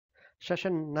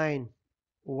Session 9,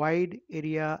 Wide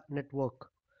Area Network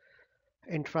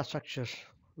Infrastructure,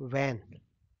 WAN.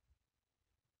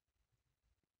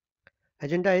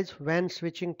 Agenda is WAN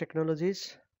switching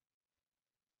technologies,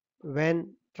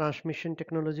 WAN transmission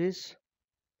technologies,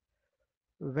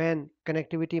 WAN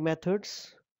connectivity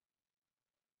methods,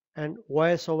 and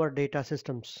voice over data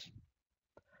systems.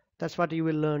 That's what you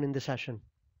will learn in the session.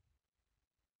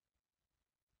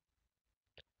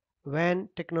 WAN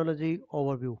technology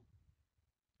overview.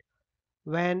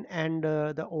 WAN and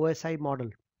the OSI model.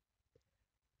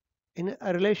 In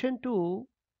relation to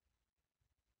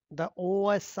the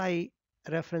OSI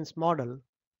reference model,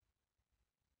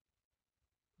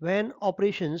 WAN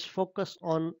operations focus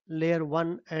on layer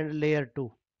 1 and layer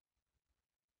 2,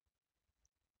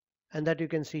 and that you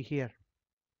can see here.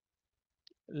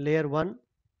 Layer 1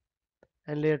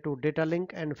 and layer 2, data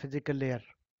link and physical layer.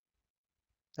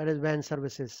 That is WAN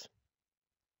services.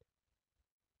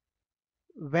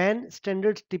 WAN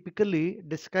standards typically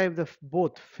describe the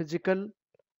both physical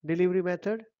delivery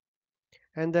method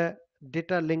and the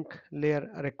data link layer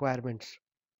requirements.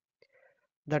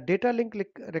 The data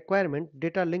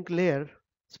link layer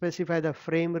specify the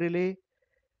frame relay,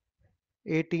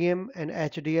 ATM and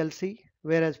HDLC,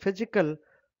 whereas physical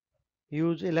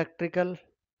use electrical,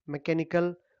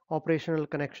 mechanical, operational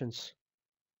connections.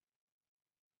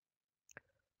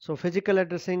 So physical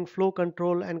addressing, flow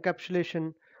control,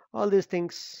 encapsulation, all these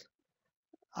things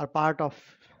are part of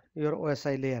your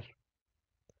OSI layer.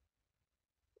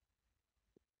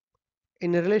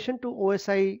 In relation to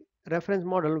OSI reference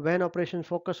model, WAN operations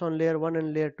focus on layer 1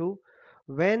 and layer 2.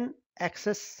 WAN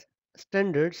access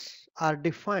standards are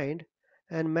defined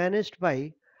and managed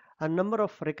by a number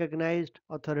of recognized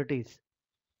authorities,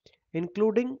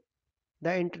 including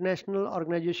the International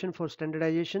Organization for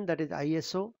Standardization, that is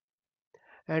ISO,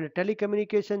 and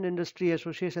Telecommunication Industry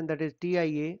Association, that is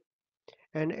TIA,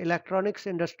 and Electronics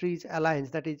Industries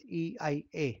Alliance, that is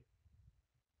EIA.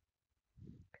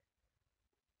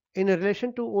 In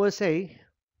relation to OSI,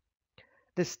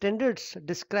 the standards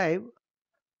describe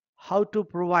how to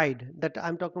provide, that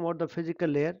I'm talking about the physical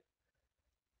layer.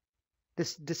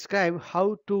 This describe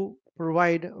how to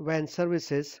provide WAN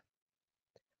services,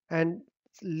 and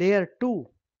layer 2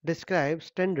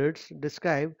 standards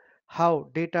describe how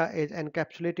data is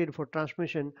encapsulated for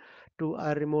transmission to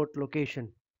a remote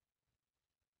location.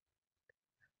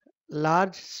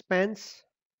 Large spans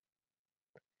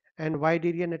and wide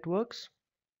area networks.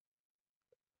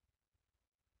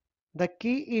 The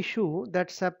key issue that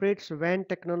separates WAN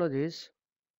technologies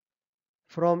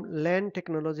from LAN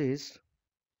technologies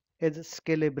is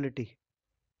scalability.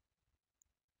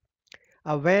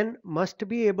 A WAN must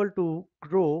be able to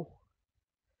grow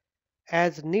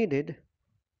as needed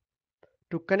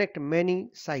to connect many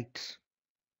sites,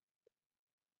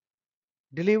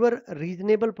 deliver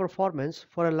reasonable performance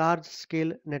for a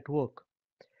large-scale network.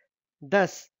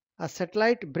 Thus, a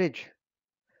satellite bridge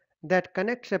that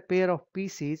connects a pair of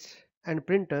PCs and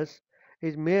printers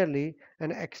is merely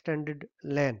an extended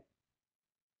LAN.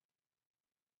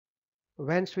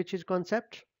 WAN switches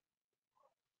concept.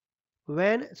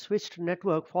 WAN switched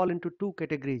network fall into two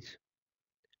categories: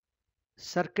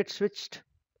 circuit switched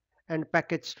and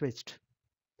packet switched.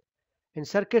 In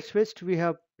circuit switched, we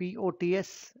have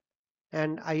POTS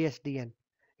and ISDN.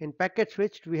 In packet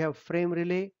switched, we have frame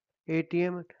relay,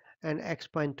 ATM, and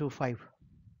X.25.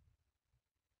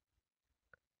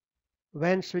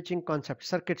 WAN switching concept,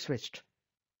 circuit switched.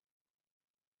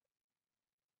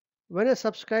 When a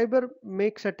subscriber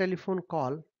makes a telephone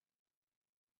call,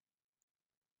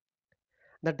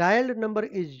 the dialed number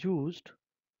is used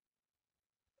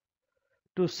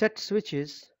to set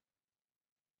switches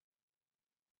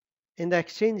in the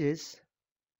exchanges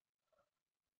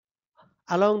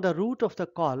along the route of the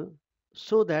call,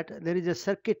 so that there is a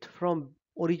circuit from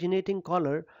originating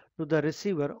caller to the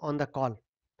receiver on the call.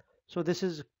 So this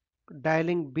is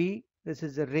dialing B, this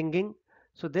is a ringing.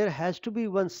 So there has to be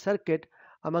one circuit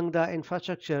among the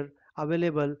infrastructure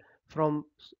available from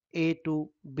A to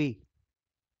B.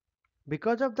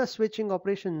 Because of the switching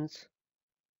operations,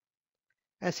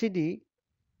 SED,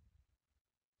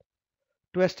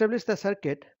 to establish the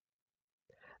circuit,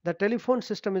 the telephone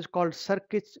system is called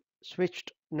circuit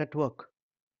switched network.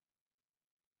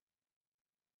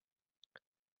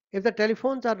 If the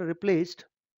telephones are replaced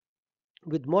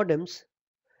with modems,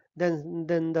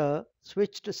 then the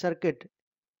switched circuit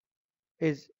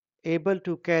is able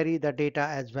to carry the data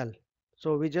as well.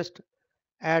 So we just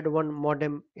add one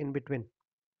modem in between.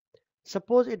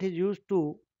 Suppose it is used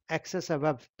to access a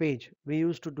web page. We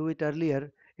used to do it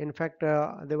earlier. In fact,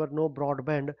 there were no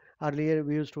broadband. Earlier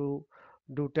we used to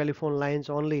do telephone lines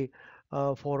only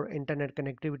for internet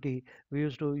connectivity. We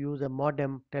used to use a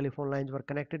modem. Telephone lines were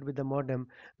connected with the modem.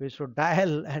 We used to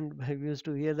dial, and we used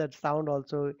to hear that sound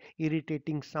also,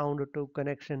 irritating sound to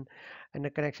connection, and a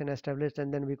connection established,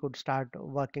 and then we could start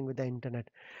working with the internet.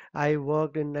 I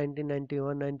worked in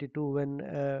 1991, 92 when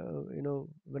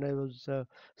when I was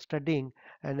studying,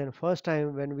 and then first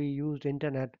time when we used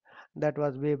internet, that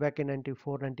was way back in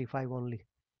 94, 95 only.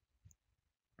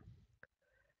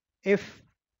 If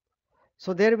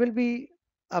so, there will be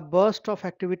a burst of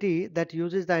activity that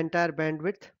uses the entire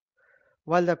bandwidth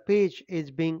while the page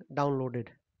is being downloaded.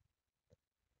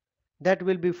 That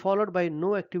will be followed by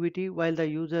no activity while the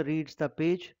user reads the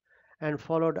page, and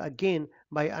followed again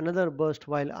by another burst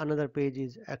while another page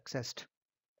is accessed.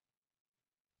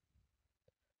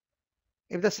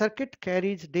 If the circuit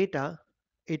carries data,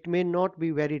 it may not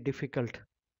be very difficult.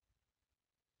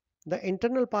 The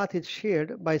internal path is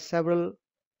shared by several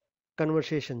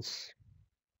conversations.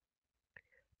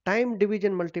 Time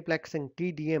division multiplexing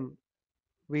 (TDM)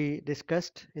 we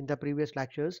discussed in the previous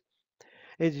lectures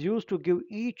is used to give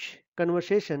each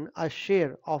conversation a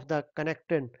share of the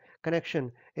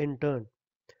connection in turn.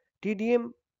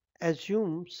 TDM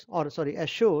assures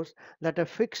that a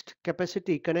fixed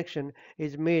capacity connection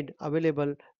is made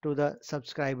available to the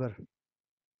subscriber.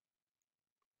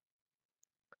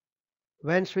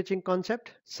 WAN switching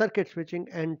concept, circuit switching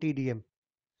and TDM.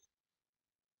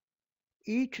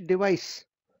 Each device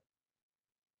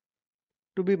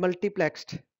to be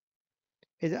multiplexed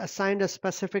is assigned a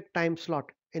specific time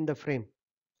slot in the frame.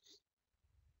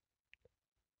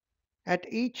 At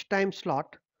each time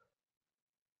slot,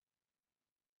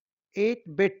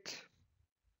 8 bits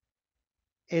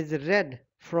is read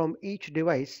from each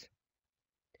device,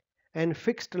 and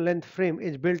fixed length frame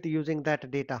is built using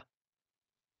that data.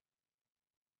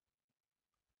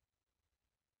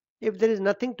 If there is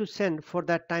nothing to send for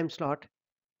that time slot,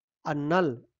 a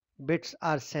null bits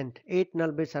are sent. 8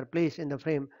 null bits are placed in the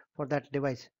frame for that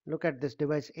device. Look at this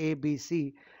device A, B,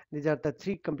 C. These are the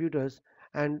three computers,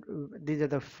 and these are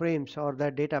the frames or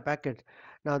the data packets.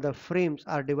 Now the frames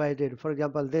are divided. For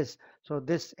example, this. So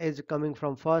this is coming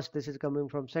from first, this is coming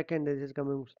from second, this is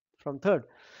coming from third.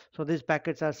 So these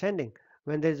packets are sending.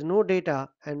 When there is no data,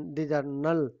 and these are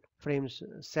null frames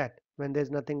set, when there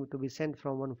is nothing to be sent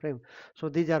from one frame. So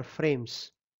these are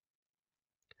frames.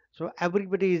 So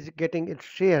everybody is getting its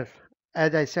share.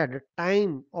 As I said,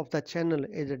 time of the channel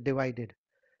is divided.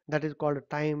 That is called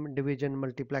time division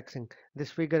multiplexing. This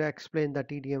figure explains the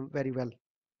TDM very well.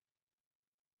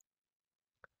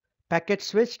 Packet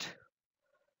switched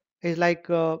is like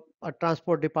a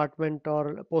transport department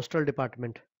or a postal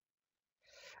department.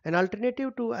 An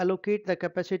alternative to allocate the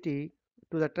capacity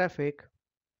to the traffic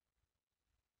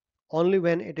only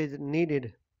when it is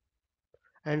needed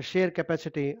and share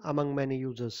capacity among many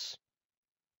users.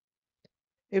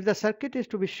 If the circuit is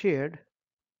to be shared,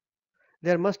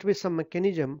 there must be some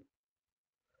mechanism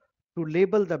to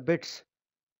label the bits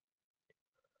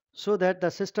so that the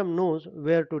system knows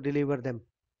where to deliver them.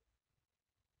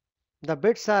 The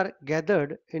bits are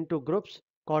gathered into groups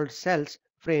called cells,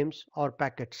 frames, or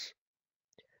packets.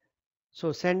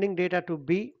 So sending data to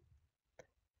B,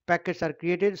 packets are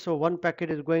created. So one packet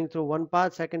is going through one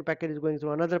path, second packet is going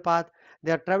through another path.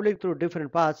 They are traveling through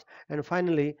different paths, and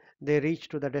finally they reach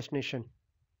to the destination.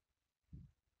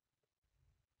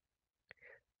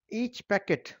 Each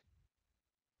packet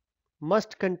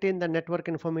must contain the network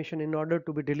information in order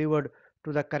to be delivered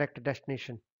to the correct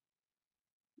destination.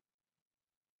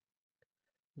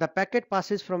 The packet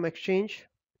passes from exchange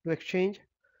to exchange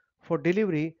for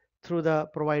delivery through the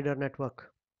provider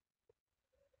network.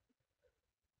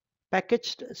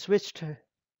 Packaged switched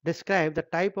describe the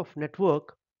type of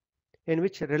network in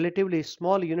which relatively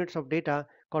small units of data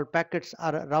called packets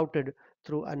are routed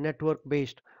through a network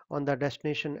based on the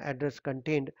destination address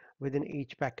contained within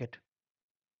each packet.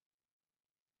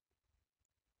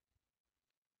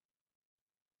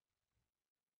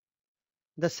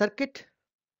 The circuit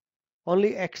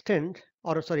only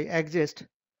exists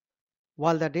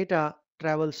while the data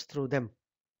travels through them.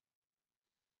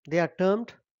 They are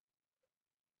termed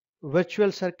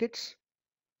virtual circuits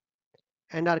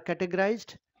and are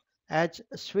categorized as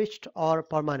switched or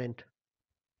permanent.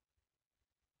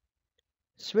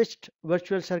 Switched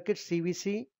virtual circuit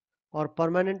 (CVC) or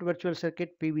permanent virtual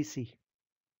circuit (PVC).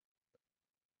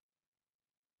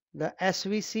 The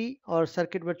SVC or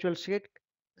circuit virtual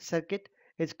circuit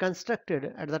is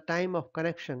constructed at the time of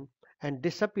connection and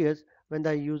disappears when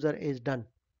the user is done.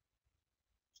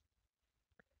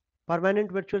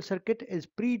 Permanent virtual circuit is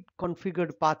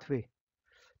pre-configured pathway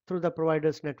through the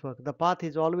provider's network. The path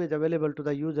is always available to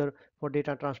the user for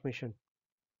data transmission.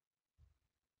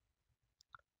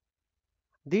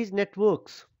 These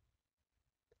networks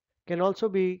can also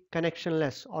be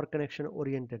connectionless or connection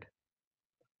oriented.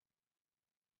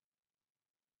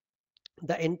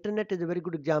 The internet is a very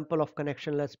good example of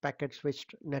connectionless packet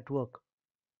switched network.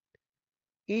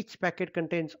 Each packet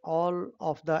contains all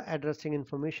of the addressing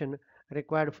information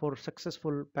required for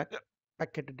successful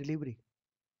packet delivery.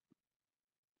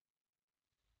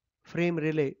 Frame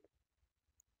relay,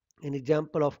 an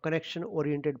example of connection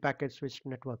oriented packet switched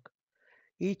network.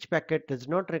 Each packet does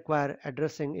not require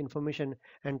addressing information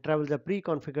and travels a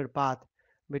pre-configured path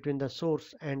between the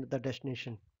source and the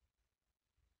destination.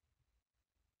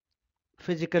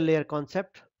 Physical layer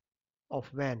concept of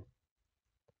WAN.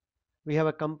 We have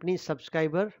a company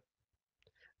subscriber,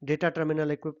 data terminal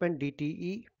equipment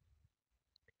DTE,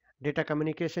 data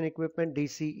communication equipment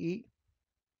DCE,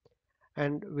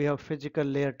 and we have physical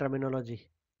layer terminology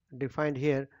defined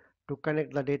here to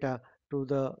connect the data to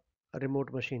the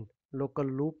remote machine. Local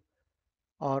loop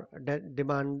or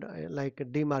demand like a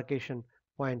demarcation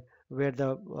point where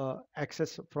the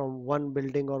access from one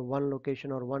building or one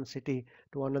location or one city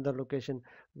to another location,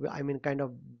 I mean kind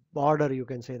of border, you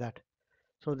can say that.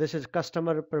 So this is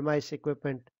customer premise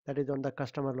equipment that is on the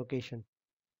customer location.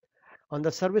 On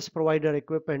the service provider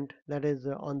equipment, that is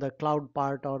on the cloud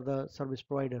part or the service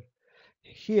provider.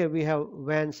 Here we have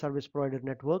WAN service provider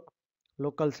network,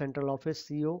 local central office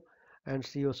CO and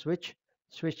CO switch,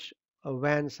 switch a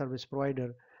WAN service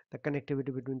provider, the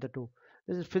connectivity between the two.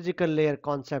 This is physical layer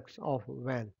concepts of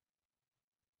WAN.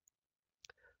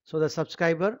 So the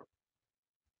subscriber,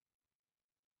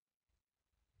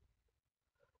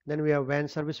 then we have WAN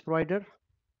service provider,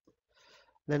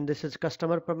 then this is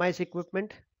customer premise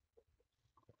equipment,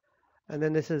 and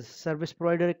then this is service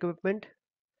provider equipment,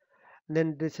 and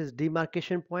then this is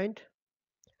demarcation point,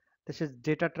 this is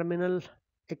data terminal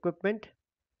equipment,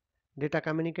 data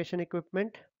communication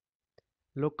equipment,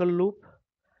 local loop,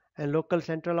 and local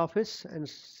central office and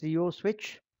CO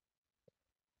switch.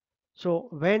 So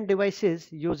WAN devices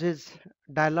uses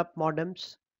dial-up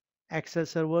modems, access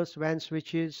servers, WAN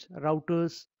switches,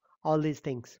 routers, all these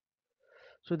things.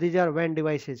 So these are WAN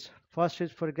devices. First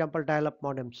is, for example, dial-up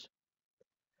modems.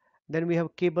 Then we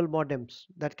have cable modems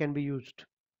that can be used.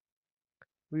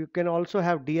 We can also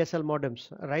have DSL modems.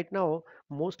 Right now,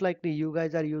 most likely you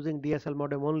guys are using DSL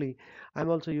modem only. I'm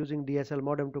also using DSL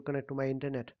modem to connect to my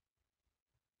internet.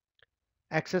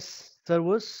 Access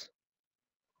servers.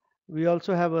 We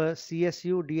also have a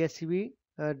CSU,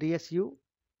 DSU,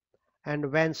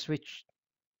 and WAN switch.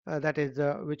 That is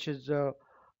which is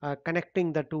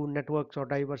connecting the two networks or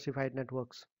diversified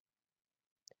networks.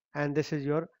 And this is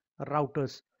your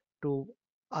routers to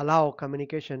allow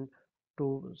communication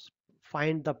to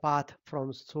find the path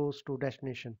from source to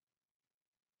destination.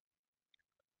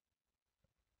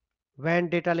 WAN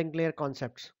data link layer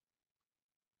concepts.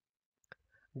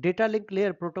 Data link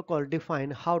layer protocol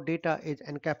define how data is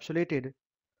encapsulated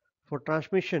for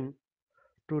transmission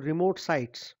to remote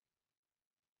sites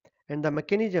and the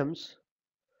mechanisms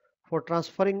for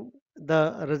transferring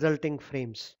the resulting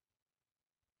frames.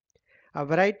 A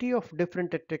variety of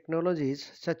different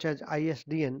technologies such as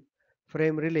ISDN,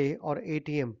 frame relay or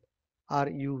ATM are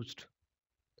used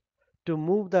to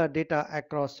move the data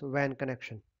across WAN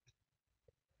connection.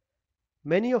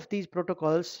 Many of these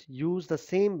protocols use the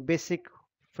same basic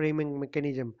framing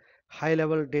mechanism, high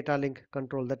level data link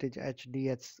control, that is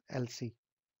HDLC.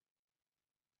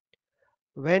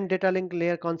 WAN data link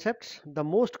layer concepts. The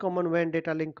most common WAN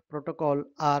data link protocol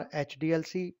are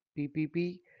HDLC,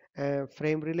 PPP,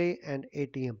 frame relay and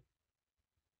ATM.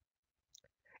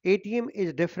 ATM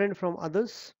is different from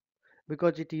others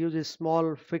because it uses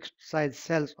small fixed size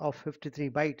cells of 53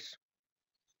 bytes,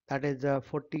 that is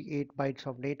 48 bytes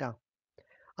of data,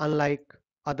 unlike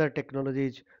other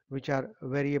technologies which are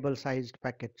variable sized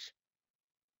packets.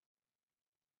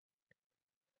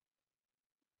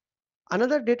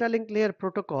 Another data link layer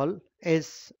protocol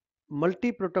is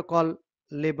multi-protocol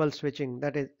label switching,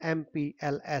 that is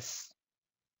MPLS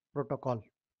protocol.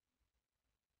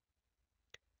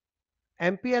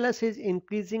 MPLS is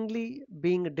increasingly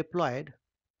being deployed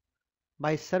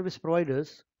by service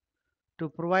providers to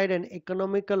provide an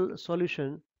economical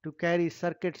solution to carry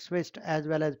circuit switched as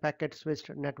well as packet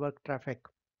switched network traffic.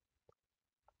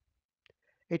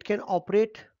 It can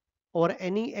operate over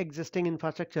any existing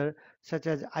infrastructure such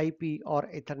as IP or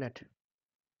Ethernet.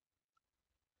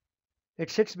 It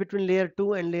sits between layer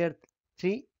 2 and layer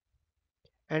 3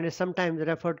 and is sometimes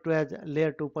referred to as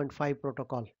layer 2.5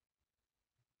 protocol.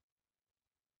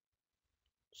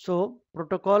 So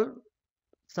protocol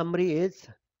summary is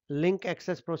link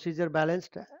access procedure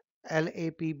balanced,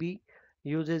 LAPB,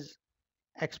 uses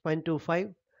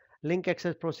X.25. Link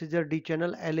access procedure D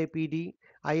channel, LAPD,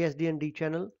 ISDN D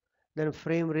channel, then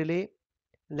frame relay,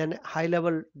 then high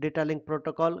level data link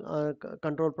protocol,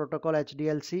 control protocol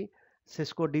HDLC,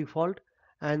 Cisco default,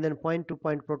 and then point to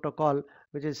point protocol,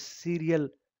 which is serial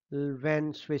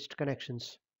WAN switched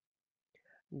connections.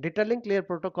 Data link layer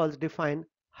protocols define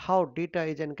how data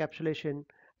is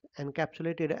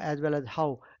encapsulated as well as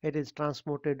how it is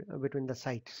transmitted between the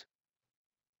sites.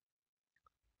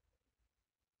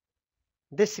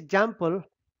 This example,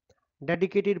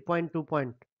 dedicated point to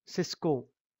point, Cisco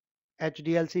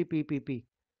HDLC PPP,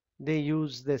 they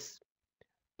use this.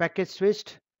 Packet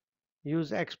switched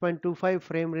use X.25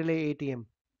 frame relay ATM,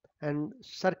 and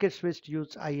circuit switched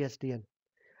use ISDN.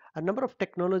 A number of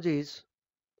technologies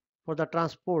for the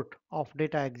transport of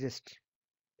data exist.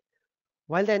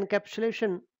 While the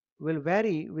encapsulation will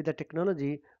vary with the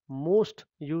technology, most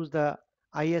use the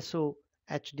ISO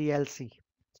HDLC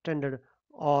standard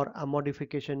or a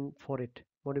modification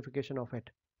of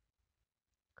it.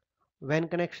 WAN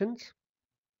connections,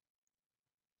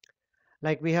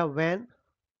 like we have WAN,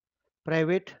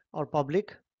 private or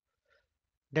public,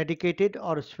 dedicated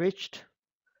or switched.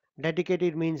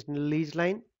 Dedicated means lease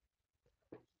line.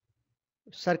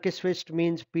 Circuit switched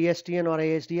means PSTN or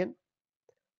ASDN.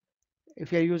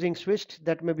 If you are using switched,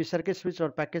 that may be circuit switched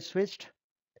or packet switched.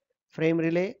 Frame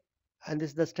relay, and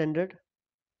this is the standard.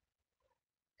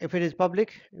 If it is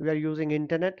public, we are using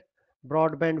internet,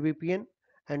 broadband VPN,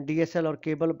 and DSL or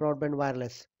cable broadband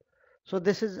wireless. So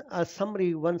this is a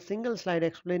summary, one single slide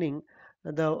explaining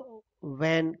the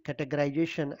WAN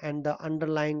categorization and the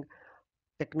underlying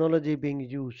technology being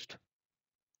used.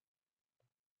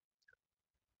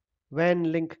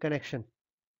 WAN link connection.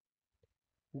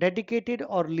 Dedicated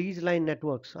or lease line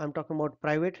networks, I'm talking about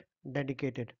private,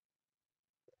 dedicated,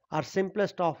 are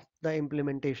simplest of the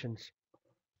implementations.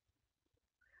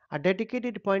 A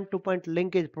dedicated point-to-point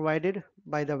link is provided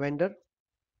by the vendor.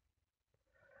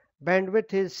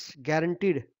 Bandwidth is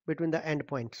guaranteed between the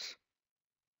endpoints.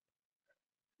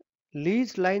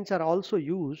 Leased lines are also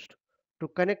used to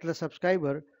connect the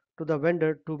subscriber to the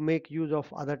vendor to make use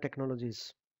of other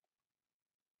technologies.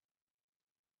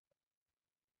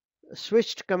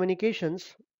 Switched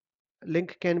communications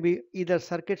link can be either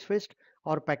circuit switched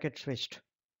or packet switched.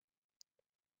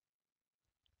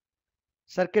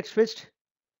 Circuit switched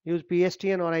use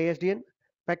PSTN or ISDN.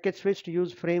 Packet switched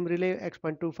use frame relay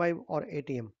X.25 or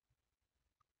ATM.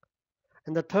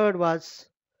 And the third was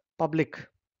public.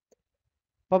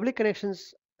 Public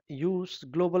connections use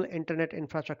global internet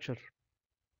infrastructure.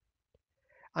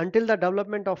 Until the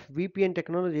development of VPN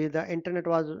technology, the internet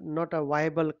was not a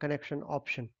viable connection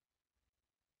option.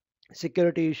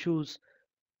 Security issues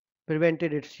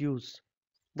prevented its use.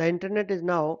 The internet is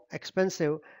now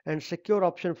expensive and secure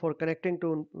option for connecting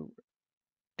to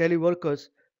teleworkers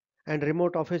and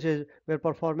remote offices where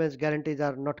performance guarantees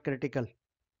are not critical.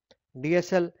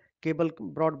 DSL, cable,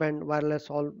 broadband, wireless,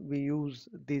 all we use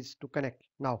these to connect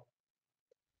now.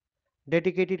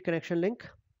 Dedicated connection link.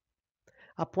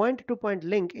 A point-to-point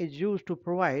link is used to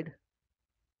provide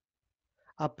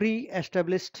a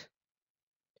pre-established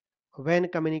WAN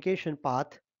communication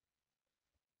path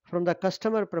from the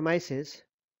customer premises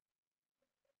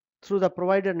through the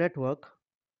provider network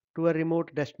to a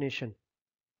remote destination.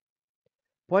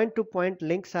 Point-to-point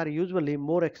links are usually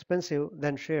more expensive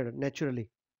than shared naturally.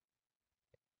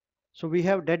 So we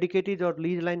have dedicated or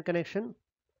lease line connection,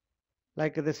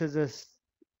 like this is a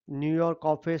New York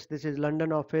office, this is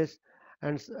London office,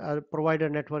 and a provider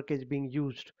network is being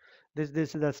used. This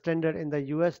is the standard in the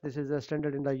US, this is the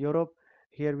standard in the Europe.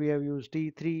 Here we have used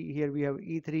T3, here we have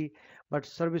E3, but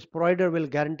service provider will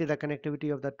guarantee the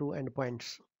connectivity of the two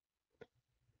endpoints.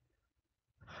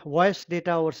 Voice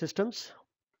data over systems.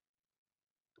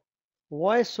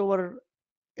 Voice over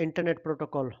Internet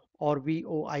Protocol or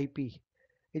VoIP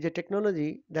is a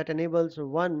technology that enables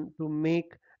one to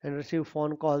make and receive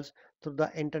phone calls through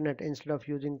the internet instead of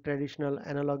using traditional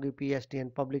analog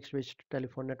PSTN public switched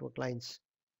telephone network lines.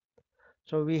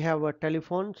 So we have a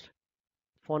telephones,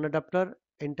 phone adapter,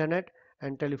 internet,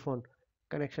 and telephone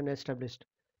connection established.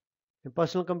 In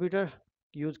personal computer,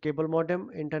 use cable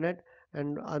modem, internet,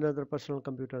 and another personal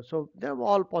computer. So there are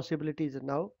all possibilities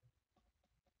now.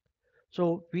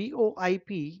 So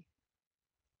VoIP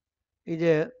is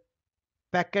a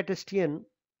packetistian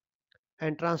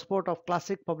and transport of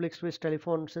classic public switch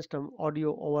telephone system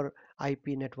audio over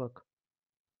IP network.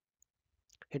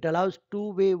 It allows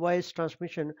two-way voice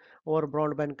transmission over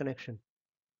broadband connection,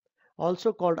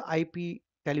 also called IP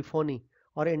telephony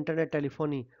or internet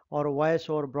telephony or voice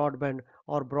over broadband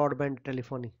or broadband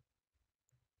telephony.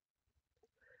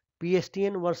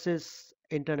 PSTN versus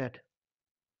internet.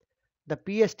 The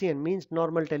PSTN means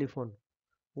normal telephone.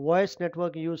 Voice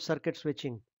network use circuit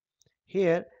switching.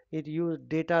 Here it use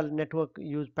data network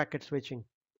use packet switching.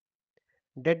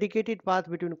 Dedicated path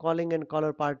between calling and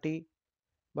caller party,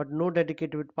 but no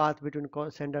dedicated path between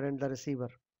sender and the receiver.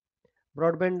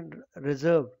 Broadband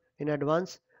reserved in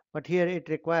advance, but here it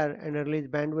require and release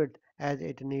bandwidth as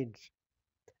it needs.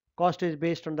 Cost is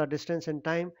based on the distance and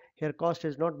time. Here cost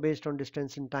is not based on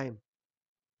distance and time.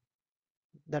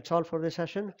 That's all for this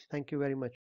session. Thank you very much.